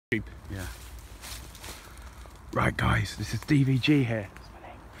Yeah. Right guys, this is DVG here. That's my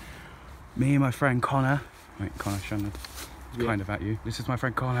name. Me and my friend Connor. Wait, Connor, showing kind of at you. This is my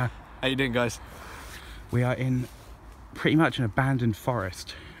friend Connor. How you doing, guys? We are in pretty much an abandoned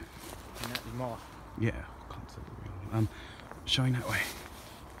forest. Yeah, can't see the wheel. Showing that way.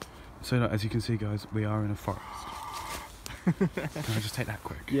 So like, as you can see guys, we are in a forest. Can I just take that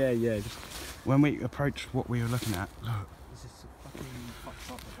quick? Yeah. Just... When we approach what we were looking at, look. This is fucking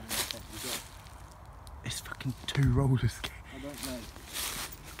fucked up. It's fucking 2 roller skates. I don't know.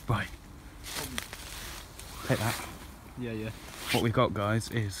 Right. Take that. Yeah. What we've got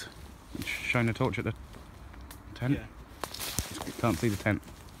guys is showing a torch at the tent. Yeah. You can't see the tent.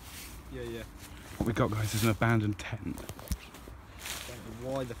 Yeah. What we've got guys is an abandoned tent. Don't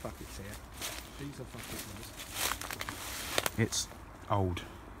know why the fuck it's here. These are fucking nice. It's old.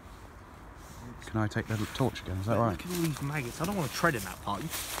 Can I take the torch again? Is that right? Look at all these maggots. I don't want to tread in that part.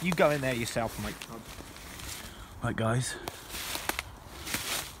 You go in there yourself, mate. Right guys.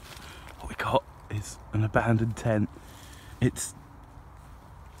 What we got is an abandoned tent. It's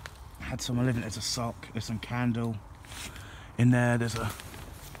had someone living. There's a sock, there's some candle. In there there's a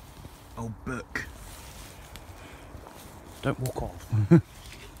old book. Don't walk off.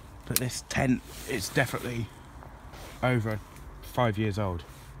 But this tent is definitely over 5 years old.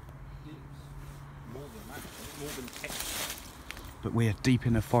 More than that. More than 10. But we are deep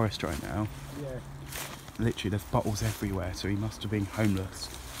in the forest right now. Yeah. Literally there's bottles everywhere, so he must have been homeless.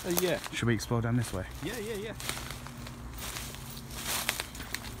 Yeah. Should we explore down this way? Yeah.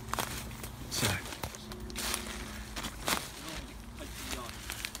 So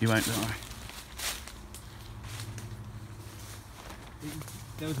you won't die.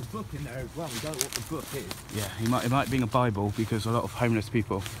 There was a book in there as well. We don't know what the book is. Yeah, it might be a Bible because a lot of homeless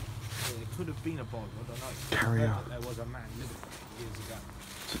people. Yeah, it could have been a Bible. I don't know. Carry on. There was a man living there years ago.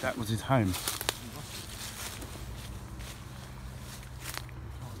 So that was his home.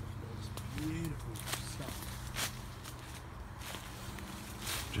 Beautiful stuff.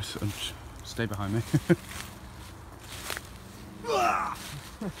 Just stay behind me.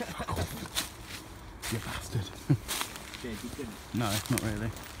 Fuck off. You bastard. Yeah, you didn't. No, not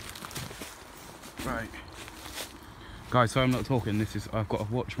really. Right. Guys, so I'm not talking, I've got to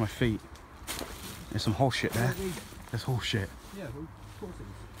watch my feet. There's some horse shit there. There's horse shit. Yeah, well, horses.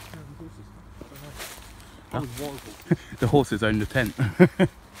 Huh? I was wild. The horses own the tent.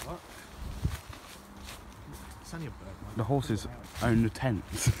 What? It's only a bird, mate. The horses own the tent.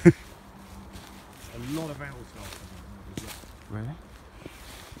 A lot of owls as well. Really?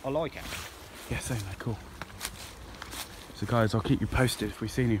 I like it. Yeah, so no, cool. So guys, I'll keep you posted if we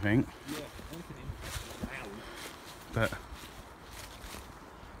see anything. Yeah, anything interesting with owls. But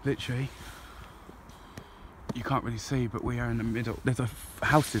literally, you can't really see, but we are in the middle. There's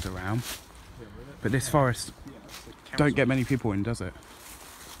houses around, Yeah, really? but this forest Yeah, that's the council. don't get many people in, does it?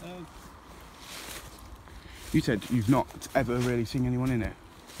 You said you've not ever really seen anyone in it.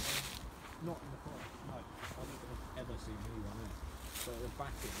 Not in the forest, no. I don't think I've ever seen anyone in it. So the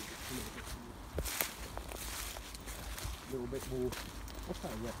back of it is a little bit more. What's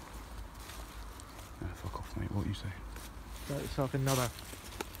that? Yeah. Oh, fuck off, mate. What you say? So it's like another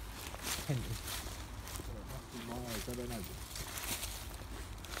tent. It must be my eyes, I don't know.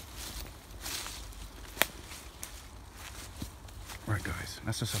 Right, guys.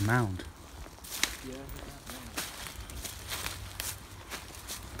 That's just a mound. Yeah.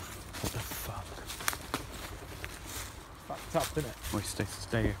 What the fuck? Fucked up, isn't it? Wait,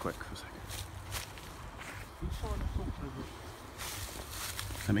 stay here quick for a second.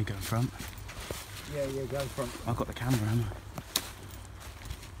 Let me go in front. Yeah, go in front. I've got the camera, haven't I?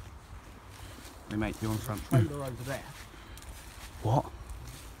 Hey, mate, you're in front. Trailer over there. What?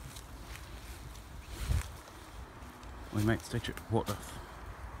 Wait, mate, stay true. What the f...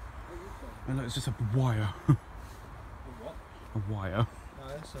 Oh, look, it's just a wire. What? A wire. No,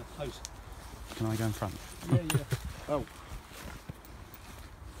 that's a post. Can I go in front? Yeah. Oh.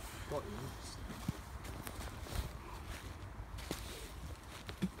 Got you.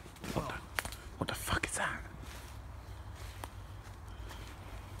 What the fuck is that?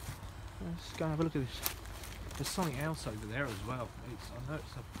 Let's go and have a look at this. There's something else over there as well. I know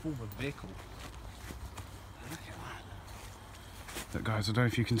it's a form of vehicle. Look at that. Look, guys, I don't know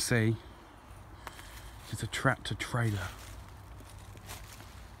if you can see. It's a tractor trailer.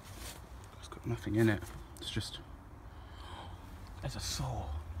 It's got nothing in it. It's just... There's a saw.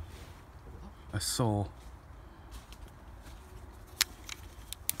 A saw.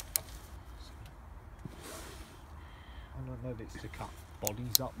 I don't know if it's to cut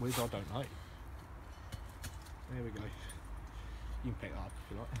bodies up with, I don't know. There we go. You can pick it up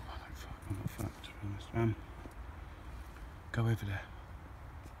if you like. I'm not fucked, to be honest. Go over there.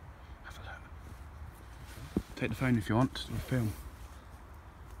 Have a look. Take the phone if you want to film.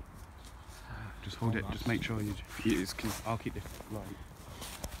 Just hold it. Just make sure you. I'll keep the light.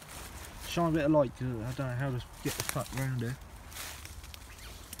 Shine a bit of light, 'cause I don't know how to get the fuck round here.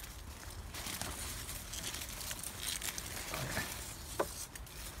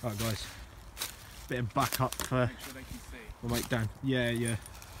 Right guys, bit of backup for Make sure they can see. the mate Dan. Yeah.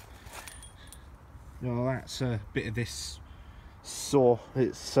 No, that's a bit of this saw.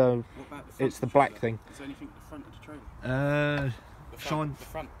 It's What about the front it's of the black trailer? thing. Is there anything at the front of the trailer? Shine. The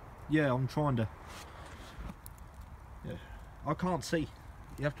front. Yeah, I'm trying to. Yeah, I can't see.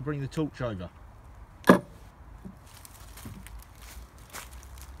 You have to bring the torch over.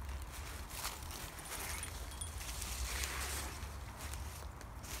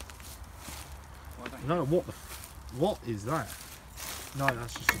 I don't know what is that? No,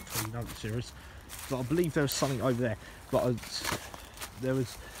 that's just a tree, no serious. But I believe there was something over there. But there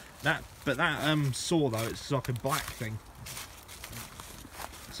was that. But that saw though, it's like a black thing.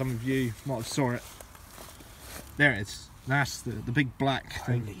 Some of you might have saw it. There it is. That's the big black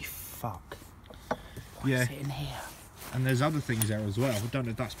thing. Holy fuck! Yeah. What's in here? And there's other things there as well. I don't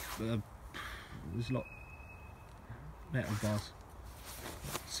know if that's there's a lot metal bars.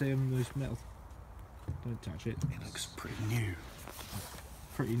 See them? Those metal. Don't touch it. It looks pretty new.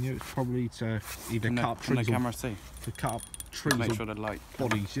 Pretty new. It's probably to either cut up Can the trees or camera see? to cut up trees Make or sure the light.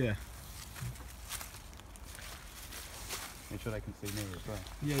 bodies. Yeah. Make sure they can see me as well.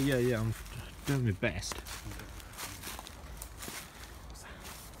 Yeah. I'm doing my best.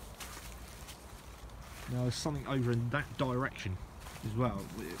 Now there's something over in that direction as well.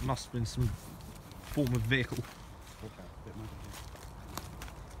 It must have been some form of vehicle. Okay, a bit muddy here.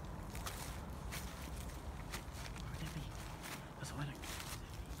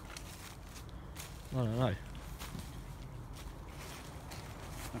 I don't know.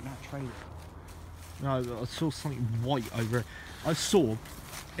 Like that trailer. No, I saw something white over it. I saw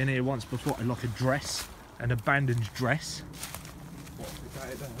in here once before like a dress, an abandoned dress. What, is that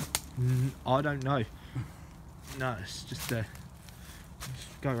it there? I don't know. No, it's just just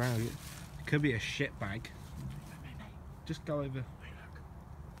go around with it. It could be a shit bag. Just go over.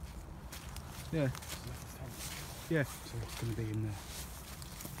 Yeah. Yeah. So it's going to be in there.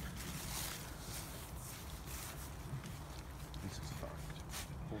 This is fucked.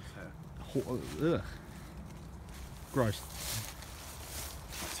 Horsehair. Ugh. Gross.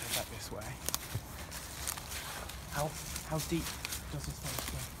 Let's head back this way. How deep does this place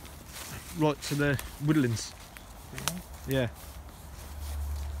go? Right to the woodlands. Really? Yeah.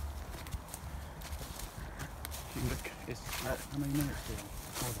 Look, it's how many minutes do you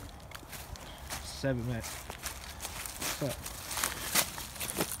want? 7 minutes.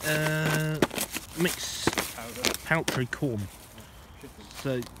 Mixed poultry corn.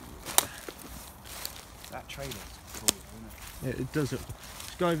 So That trailer's cool, isn't it? yeah, it does it.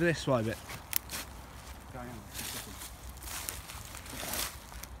 Let's go over this way a bit. Going on.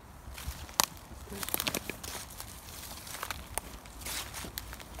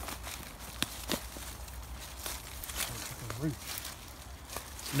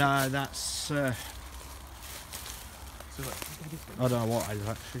 No, that's I don't know what it is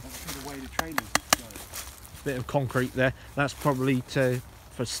actually. That's the way the trailers go. Bit of concrete there. That's probably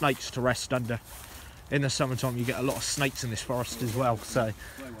for snakes to rest under. In the summertime, you get a lot of snakes in this forest as well. So,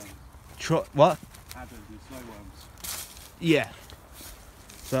 Slow worms. what? Adders and slow worms. Yeah.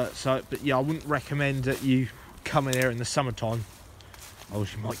 But yeah, I wouldn't recommend that you come in here in the summertime, or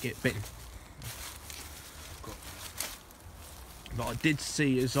you might get bitten. But I did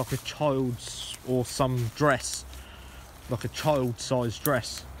see it's like a child's or some dress, like a child-sized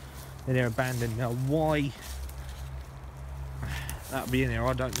dress, in here abandoned. Now, why that'd be in here,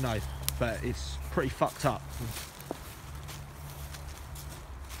 I don't know, but it's pretty fucked up.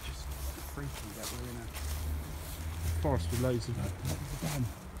 Just freaky that we're in a Forest with loads of. dam.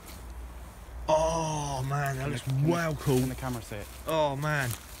 Oh man, that looks well cool. Can the camera see it? Oh man.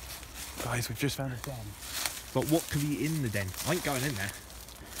 Guys, we've just found a den. But what could be in the den? I ain't going in there.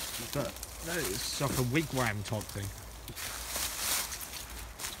 But no, it's like a wigwam type thing.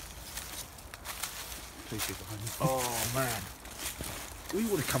 Please be behind me. Oh man. We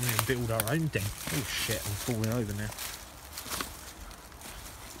would have come in and built our own den. Oh shit, I'm falling over now.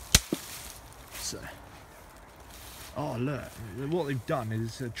 So, oh look, what they've done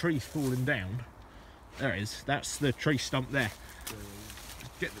is a tree's falling down. There it is. That's the tree stump there.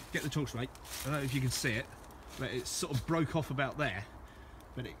 Get the torch, mate. I don't know if you can see it, but it sort of broke off about there,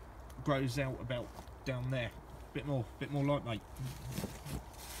 but it grows out about down there. bit more light, mate.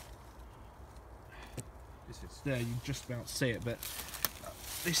 This is there. You just about see it, but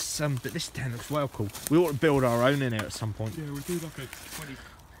this tent looks well cool. We ought to build our own in here at some point. Yeah, we'll do like a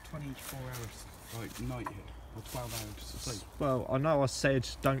 24 hours like night here, or 12 hours of sleep. Well, I know I said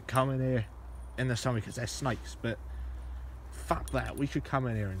don't come in here in the summer because there's snakes, but fuck that. We should come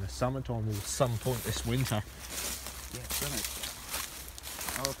in here in the summertime or some point this winter. Yeah, done it.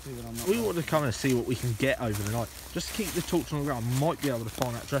 I'll see when I'm not. We ought to come and see what we can get over the night. Just keep the torch on the ground. Might be able to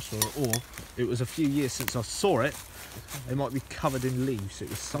find that dress for it, or it was a few years since I saw it. It might be covered in leaves. It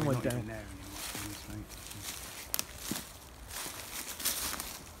was somewhere down. There anymore,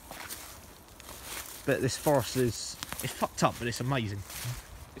 But this forest it's fucked up, but it's amazing.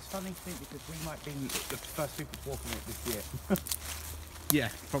 it's funny to think because we might be the first people walking it this year. Yeah,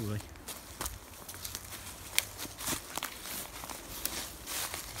 probably.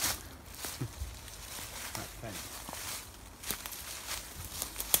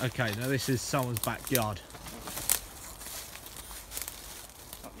 Okay, now this is someone's backyard.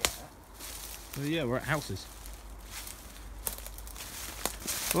 Oh, yeah, we're at houses.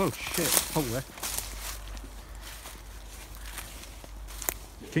 Oh shit, hold there.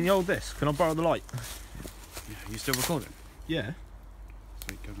 Can you hold this? Can I borrow the light? Yeah, you still recording? Yeah.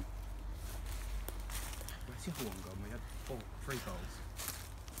 Sweet, go on. Where's the other one gone? We had 3 bowls.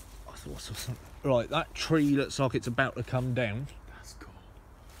 I thought I saw something. Right, that tree looks like it's about to come down. That's cool.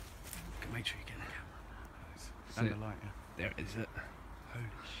 Make sure you get the camera. And the light, yeah. There it is. Holy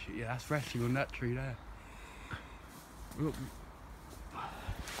shit, yeah, that's resting on that tree there.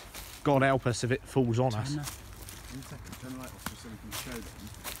 God help us if it falls on us. In a second, turn the light off just so we can show them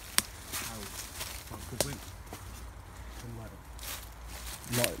how good we. Turn the light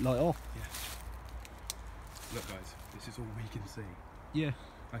off. Light off? Yeah. Look guys, this is all we can see. Yeah.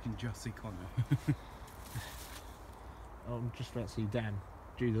 I can just see Connor. I'm just about to see Dan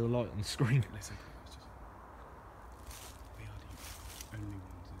due to the light on the screen. Listen, it's just... We are the only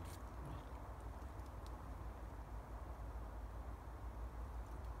ones in it.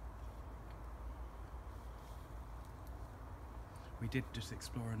 We did just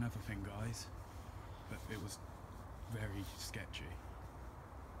explore another thing, guys, but it was very sketchy.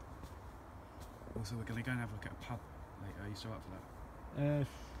 Also, we're going to go and have a look at a pub later. Are you still up for that?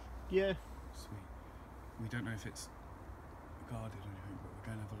 Yeah. Sweet. We don't know if it's guarded or anything, but we're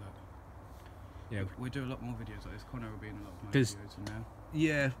going to have a look. Yeah. We'll do a lot more videos like this. Connor will be in a lot of my 'Cause- videos from now.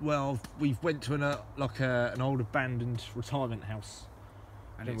 Yeah, well, we've went to an old abandoned retirement house.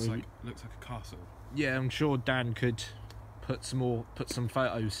 And Don't it's we- like, looks like a castle. Yeah, I'm sure Dan could put some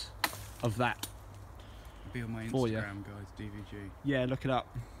photos of that. It'll be on my For ya. Instagram, guys, DVG. Yeah, look it up.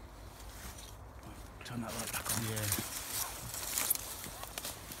 Turn that light back on. Yeah.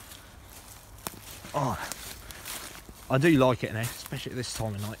 Oh, I do like it now, especially at this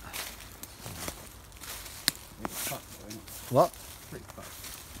time of night. It's fucked though, isn't it? What? Pretty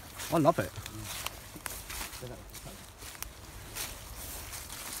fucked. I love it.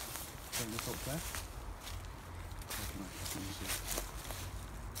 Turn the top there.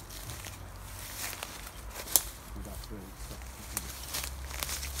 That's really stuff.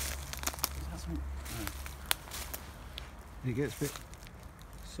 Is that something? No. It gets a bit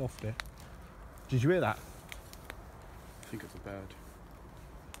softer. Did you hear that? I think it's a bird.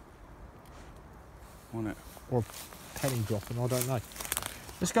 On it. Or a penny dropping, I don't know.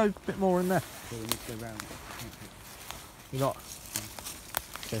 Let's go a bit more in there. So we need to go round. You're not?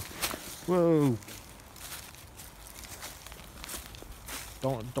 Okay. Whoa.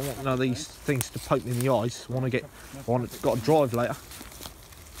 Don't want none of these things to poke me in the eyes. Got to drive later.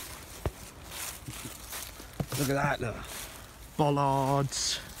 Look at that, look.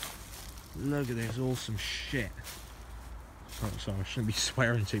 Bollards. Look at this awesome shit. Oh, sorry, I shouldn't be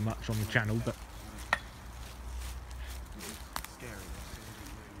swearing too much on the channel, but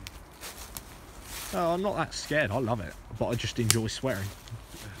oh, I'm not that scared. I love it, but I just enjoy swearing.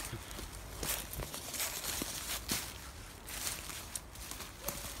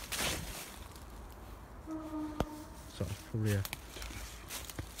 So it's probably a...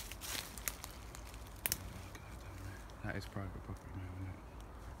 That is private property now, isn't it?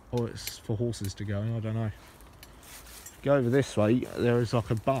 or it's for horses to go in, I don't know. Go over this way, there is like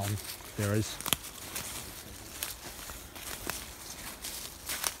a barn. There is.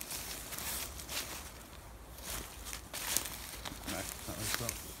 No, that was well.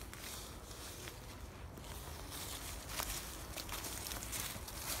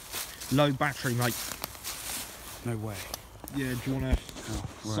 Low battery, mate. No way. Yeah, do you want to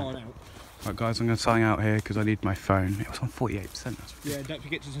Oh, sign right. out? Right guys, I'm going to sign out here because I need my phone. It was on 48%. That's Yeah, don't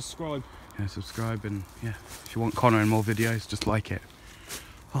forget to subscribe. yeah, subscribe, and yeah, if you want Connor and more videos, just like it.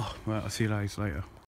 Oh, well, I'll see you guys later.